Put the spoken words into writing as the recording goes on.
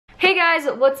Hey guys,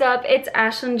 what's up? It's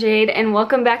Ashlund Jade and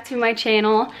welcome back to my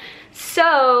channel.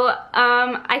 So,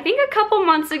 I think a couple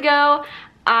months ago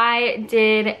I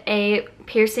did a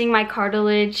piercing my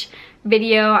cartilage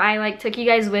video. I took you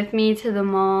guys with me to the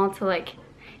mall to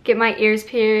get my ears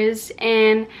pierced,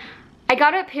 and I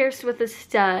got it pierced with a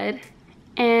stud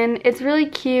and it's really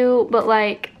cute, but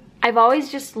I've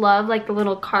always just loved the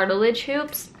little cartilage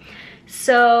hoops.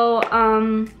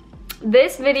 So,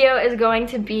 this video is going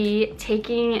to be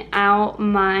taking out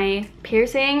my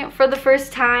piercing for the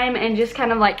first time and just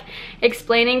kind of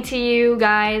explaining to you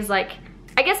guys, I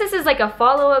guess this is a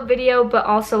follow-up video, but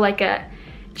also a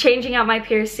changing out my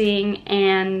piercing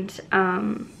and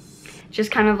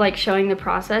just kind of showing the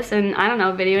process, and I don't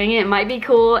know, videoing it might be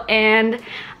cool, and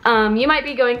you might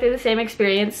be going through the same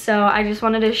experience. So I just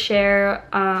wanted to share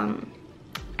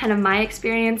kind of my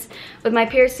experience with my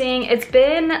piercing. It's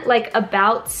been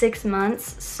about 6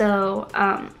 months, so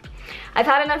I've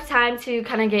had enough time to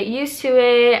kind of get used to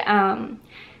it,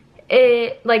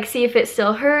 see if it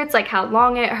still hurts, how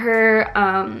long it hurt,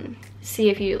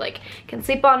 see if you can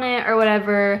sleep on it or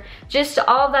whatever, just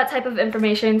all of that type of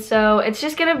information. So it's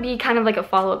just gonna be kind of a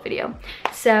follow-up video.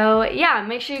 So yeah,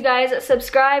 make sure you guys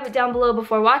subscribe down below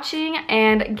before watching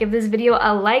and give this video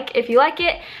a like if you like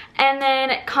it, and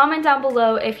then comment down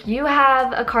below if you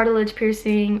have a cartilage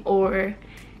piercing, or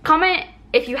comment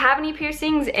if you have any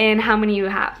piercings and how many you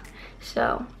have.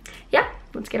 So yeah,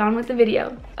 let's get on with the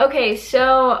video. Okay,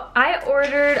 so I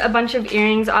ordered a bunch of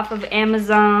earrings off of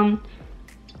Amazon.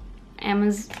 I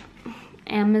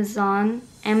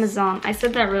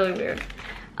said that really weird.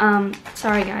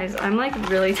 Sorry guys, I'm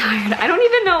really tired. I don't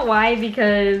even know why,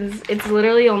 because it's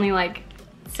literally only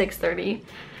 6:30.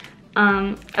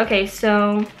 Okay,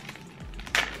 so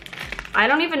I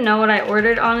don't even know what I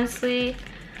ordered, honestly.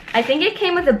 I think it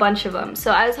came with a bunch of them.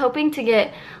 So I was hoping to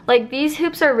get, these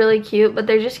hoops are really cute, but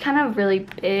they're just kind of really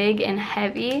big and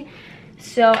heavy.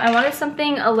 So I wanted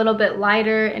something a little bit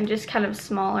lighter and just kind of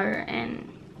smaller and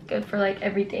good for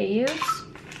everyday use.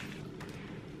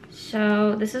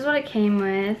 So this is what it came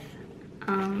with.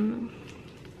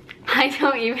 I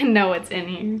don't even know what's in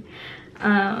here.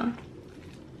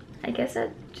 I guess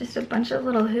it's just a bunch of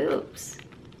little hoops.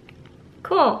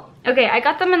 Cool. Okay, I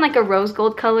got them in a rose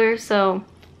gold color, so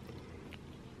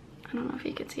I don't know if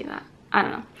you can see that. I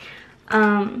don't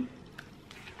know.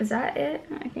 Is that it?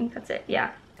 I think that's it.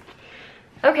 Yeah.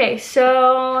 Okay,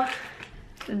 so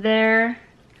there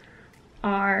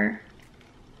are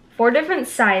 4 different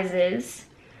sizes.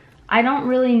 I don't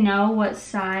really know what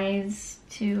size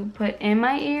to put in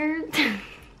my ear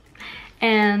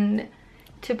and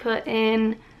to put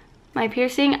in my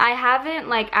piercing. I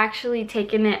haven't actually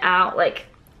taken it out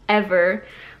ever.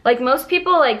 Most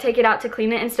people take it out to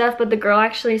clean it and stuff, but the girl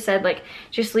actually said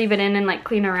just leave it in and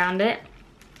clean around it.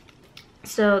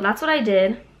 So that's what I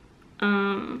did.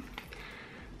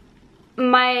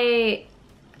 My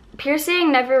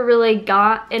piercing never really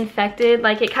got infected.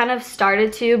 It kind of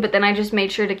started to, but then I just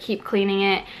made sure to keep cleaning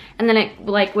it, and then it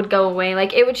would go away.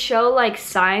 It would show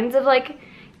signs of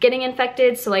getting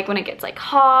infected, so when it gets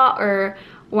hot, or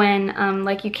when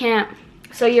you can't,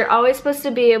 so you're always supposed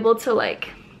to be able to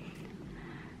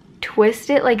twist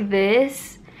it like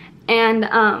this, and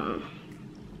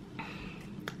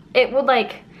it would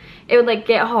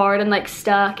get hard and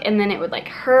stuck, and then it would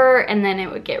hurt, and then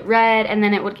it would get red, and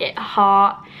then it would get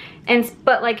hot,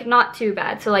 but not too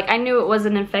bad. So I knew it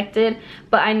wasn't infected,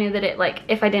 but I knew that it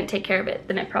if I didn't take care of it,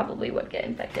 then it probably would get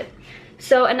infected.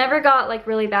 So it never got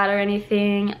really bad or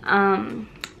anything.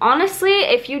 Honestly,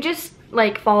 if you just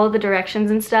follow the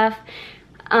directions and stuff,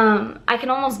 I can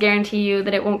almost guarantee you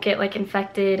that it won't get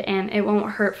infected, and it won't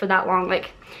hurt for that long.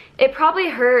 It probably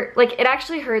hurt, it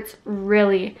actually hurts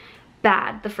really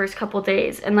bad the first couple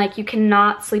days, and you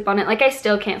cannot sleep on it. I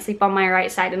still can't sleep on my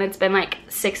right side, and it's been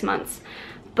 6 months.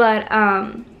 But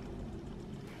I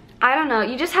don't know,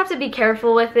 you just have to be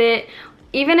careful with it.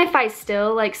 Even if I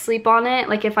still sleep on it,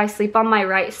 if I sleep on my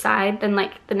right side, then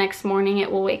the next morning it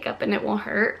will wake up and it will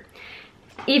hurt,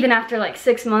 even after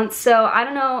 6 months. So I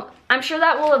don't know, I'm sure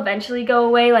that will eventually go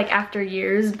away after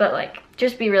years, but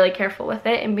just be really careful with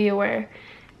it and be aware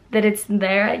that it's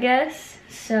there, I guess.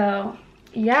 So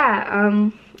yeah,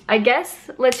 I guess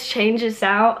let's change this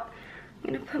out.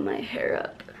 I'm gonna put my hair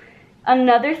up.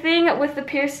 Another thing with the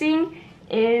piercing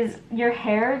is your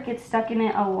hair gets stuck in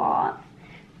it a lot,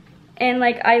 and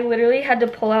I literally had to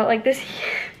pull out this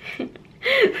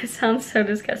this sounds so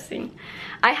disgusting.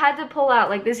 I had to pull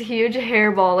out this huge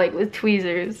hairball with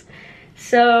tweezers.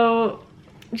 So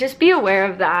just be aware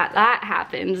of that. That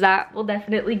happens. That will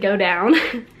definitely go down.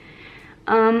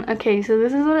 Okay, so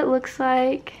this is what it looks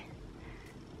like.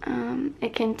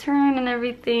 It can turn and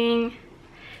everything.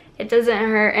 It doesn't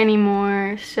hurt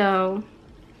anymore. So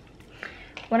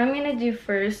what I'm gonna do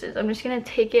first is I'm just gonna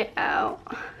take it out.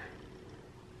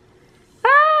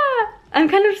 Ah! I'm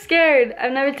kind of scared.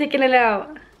 I've never taken it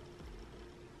out.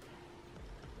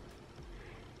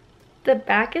 The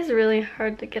back is really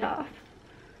hard to get off.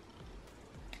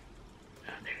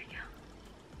 Oh, there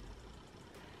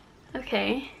we go.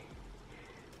 Okay.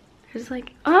 There's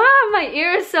like, ah, my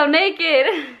ear is so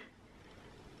naked.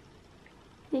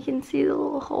 You can see the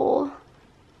little hole.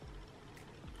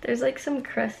 There's like some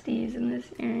crusties in this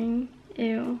earring.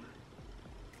 Ew.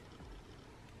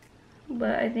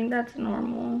 But I think that's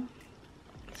normal.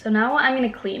 So now I'm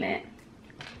gonna clean it.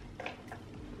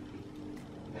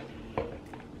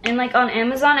 And like on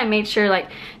Amazon, I made sure like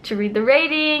to read the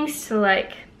ratings, to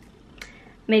like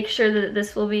make sure that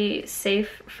this will be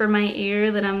safe for my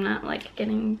ear, that I'm not like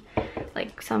getting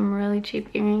like some really cheap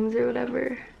earrings or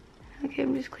whatever. Okay,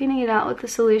 I'm just cleaning it out with the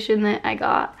solution that I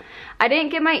got. I didn't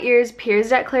get my ears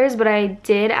pierced at Claire's, but I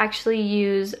did actually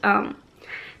use,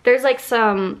 there's like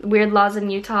some weird laws in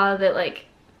Utah that like,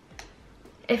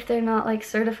 if they're not like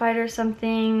certified or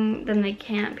something, then they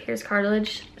can't pierce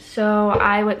cartilage. So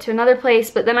I went to another place,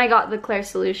 but then I got the Claire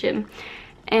solution.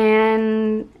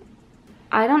 And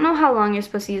I don't know how long you're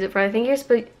supposed to use it for. I think you're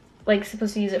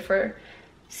supposed to use it for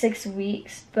 6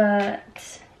 weeks,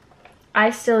 but I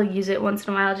still use it once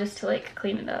in a while just to like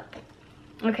clean it up.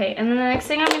 Okay, and then the next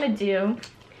thing I'm gonna do,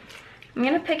 I'm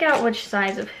gonna pick out which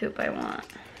size of hoop I want.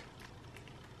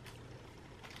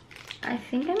 I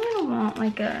think I'm gonna want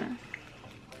like a,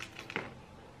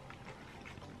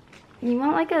 you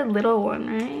want like a little one,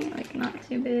 right? Like not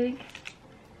too big.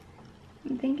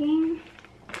 I'm thinking,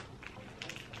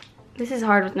 this is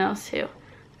hard with nails too.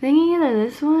 I'm thinking either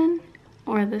this one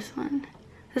or this one.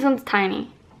 This one's tiny.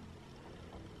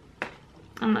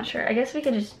 I'm not sure. I guess we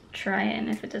could just try it, and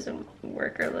if it doesn't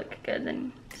work or look good,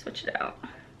 then switch it out.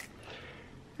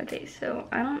 Okay, so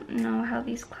I don't know how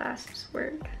these clasps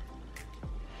work.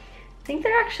 I think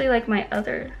they're actually like my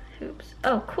other hoops.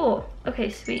 Oh, cool.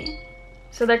 Okay, sweet.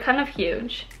 So they're kind of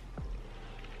huge.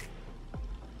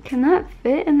 Can that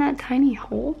fit in that tiny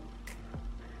hole?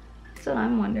 That's what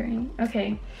I'm wondering.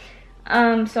 Okay, so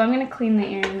I'm gonna clean the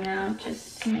earring now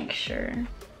just to make sure.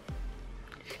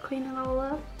 Just clean it all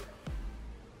up.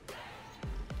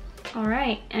 All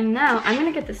right, and now I'm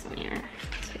gonna get this mirror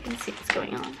so we can see what's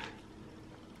going on.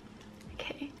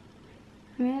 Okay,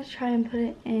 I'm gonna try and put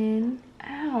it in.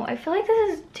 Ow, I feel like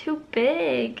this is too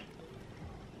big.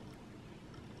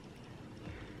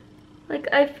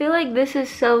 Like, I feel like this is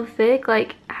so thick.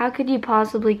 Like, how could you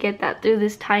possibly get that through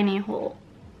this tiny hole?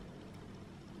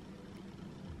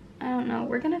 I don't know,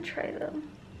 we're gonna try though.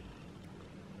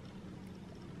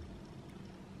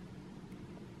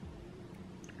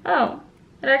 Oh.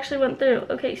 It actually went through.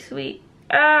 Okay, sweet.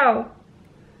 Ow!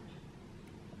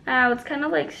 Ow, it's kind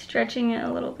of like stretching it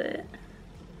a little bit.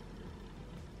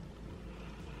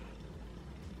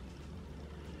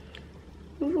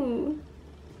 Ooh,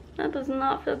 that does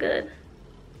not feel good.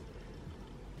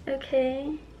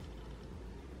 Okay.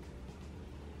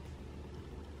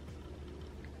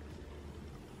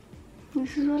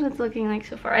 This is what it's looking like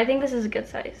so far. I think this is a good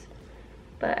size,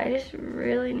 but I just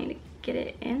really need to get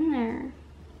it in there.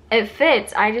 It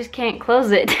fits, I just can't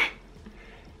close it.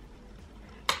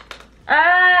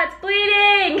 Ah, it's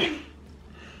bleeding!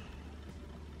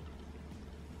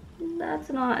 That's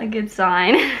not a good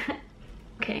sign.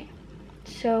 Okay,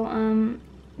 so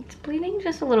it's bleeding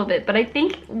just a little bit, but I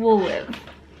think we'll live.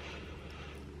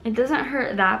 It doesn't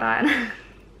hurt that bad.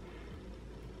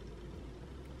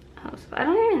 Oh, so I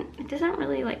don't even, it doesn't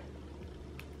really like,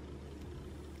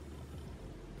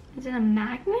 is it a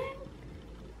magnet?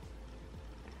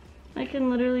 I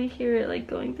can literally hear it like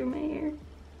going through my ear.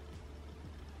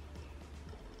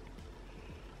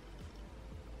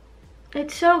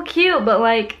 It's so cute, but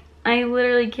like, I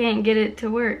literally can't get it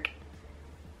to work.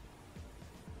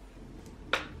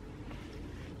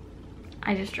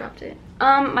 I just dropped it.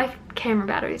 My camera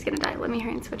battery is gonna die. Let me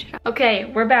hurry and switch it out. Okay,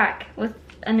 we're back with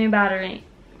a new battery.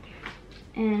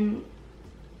 And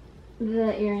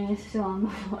the earring is still on the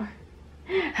floor.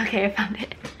 Okay, I found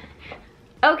it.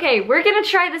 Okay, we're gonna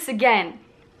try this again.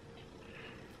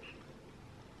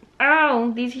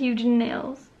 Ow, these huge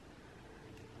nails.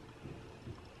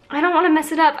 I don't want to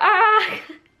mess it up. Ah!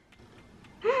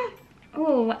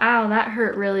 Oh, ow, that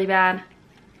hurt really bad.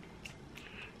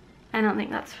 I don't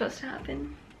think that's supposed to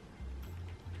happen.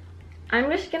 I'm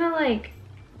just gonna like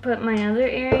put my other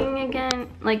earring again,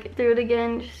 like through it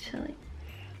again, just to like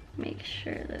make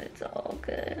sure that it's all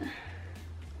good.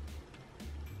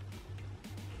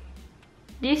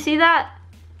 Do you see that?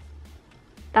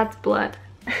 That's blood.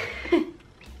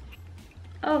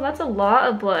 Oh, that's a lot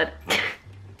of blood.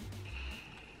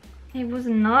 I was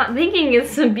not thinking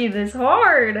it would be this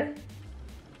hard.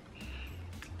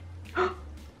 I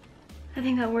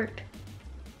think that worked.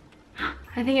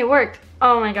 I think it worked.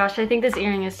 Oh my gosh, I think this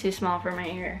earring is too small for my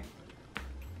ear.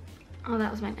 Oh,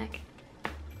 that was my neck.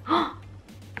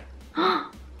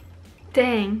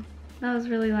 Dang, that was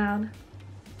really loud.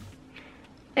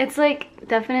 It's like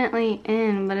definitely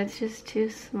in, but it's just too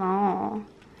small.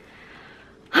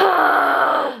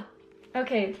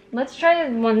 Okay, let's try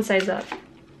one size up.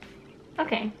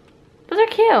 Okay, those are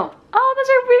cute. Oh, those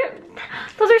are weird.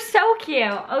 Those are so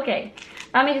cute. Okay,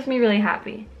 that makes me really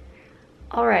happy.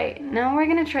 All right, now we're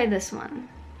gonna try this one.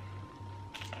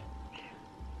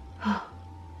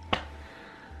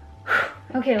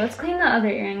 Okay, let's clean the other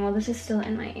earring while this is still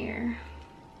in my ear.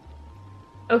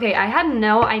 Okay, I had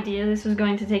no idea this was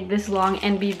going to take this long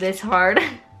and be this hard.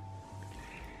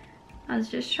 I was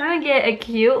just trying to get a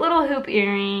cute little hoop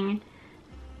earring,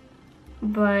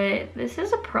 but this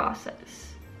is a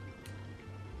process.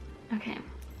 Okay.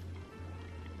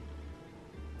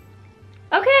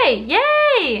 Okay,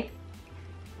 yay!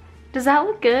 Does that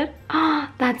look good? Oh,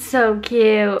 that's so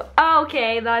cute.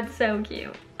 Okay, that's so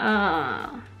cute.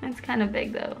 It's kind of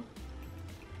big though.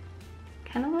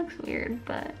 Kind of looks weird,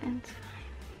 but it's fine.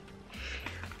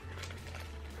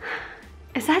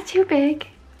 Is that too big?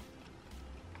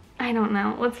 I don't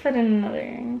know. Let's fit in another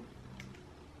earring.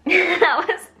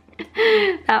 that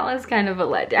was kind of a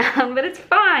letdown, but it's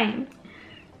fine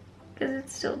because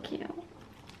it's still cute.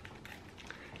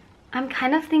 I'm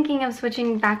kind of thinking of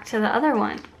switching back to the other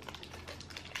one.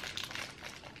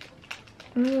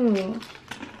 Ooh.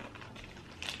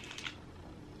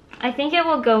 I think it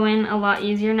will go in a lot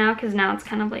easier now because now it's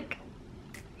kind of like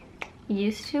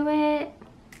used to it.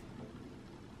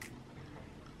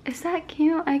 Is that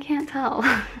cute? I can't tell.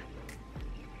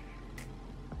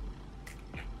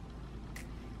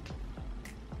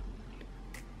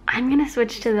 I'm gonna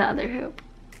switch to the other hoop.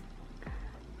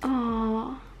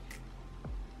 Oh.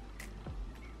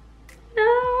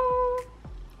 No.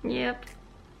 Yep.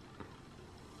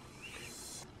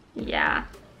 Yeah.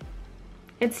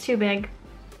 It's too big.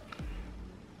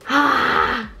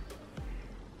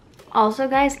 Also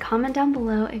guys, comment down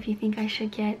below if you think I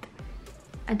should get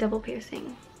a double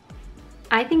piercing.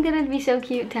 I think that it'd be so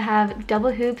cute to have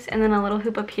double hoops and then a little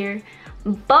hoop up here,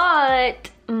 but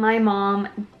my mom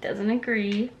doesn't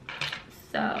agree.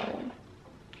 So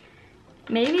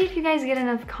maybe if you guys get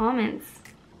enough comments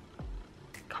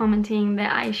commenting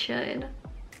that I should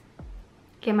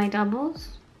get my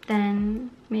doubles, then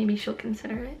maybe she'll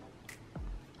consider it.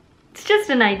 It's just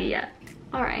an idea.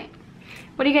 All right,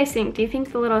 what do you guys think? Do you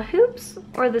think the little hoops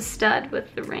or the stud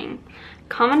with the ring?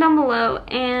 Comment down below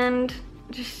and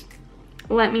just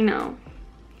let me know.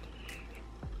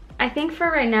 I think for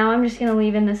right now, I'm just gonna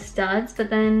leave in the studs, but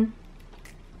then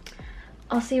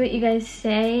I'll see what you guys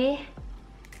say.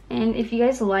 And if you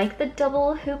guys like the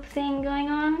double hoop thing going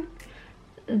on,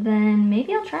 then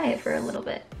maybe I'll try it for a little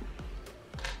bit.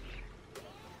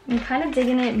 I'm kind of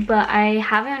digging it, but I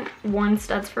haven't worn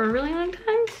studs for a really long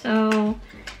time, so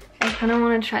I kind of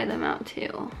want to try them out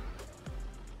too.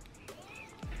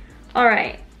 All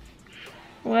right,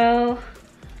 well,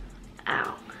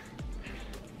 ow.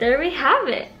 There we have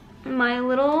it, my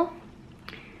little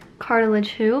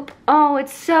cartilage hoop. Oh,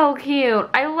 it's so cute,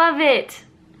 I love it.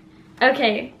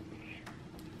 Okay,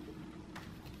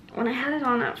 when I had it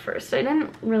on at first, I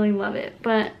didn't really love it,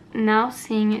 but now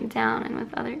seeing it down and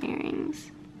with other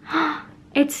earrings,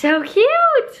 it's so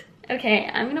cute. Okay,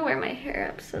 I'm gonna wear my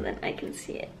hair up so that I can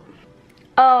see it.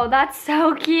 Oh, that's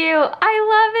so cute.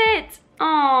 I love it.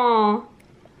 Oh.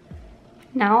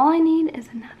 Now all I need is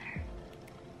another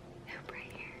hoop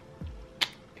right here.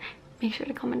 Make sure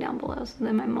to comment down below so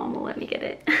that my mom will let me get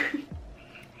it.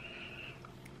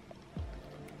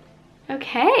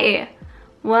 Okay.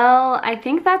 Well, I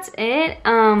think that's it.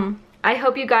 I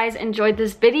hope you guys enjoyed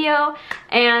this video,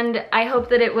 and I hope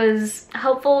that it was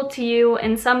helpful to you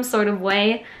in some sort of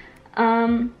way.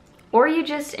 Or you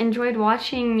just enjoyed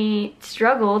watching me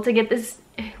struggle to get this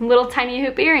little tiny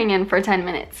hoop earring in for 10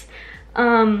 minutes.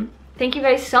 Thank you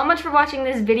guys so much for watching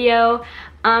this video.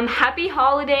 Happy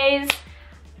holidays.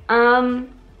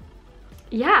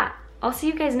 Yeah, I'll see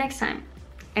you guys next time.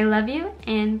 I love you,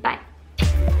 and bye.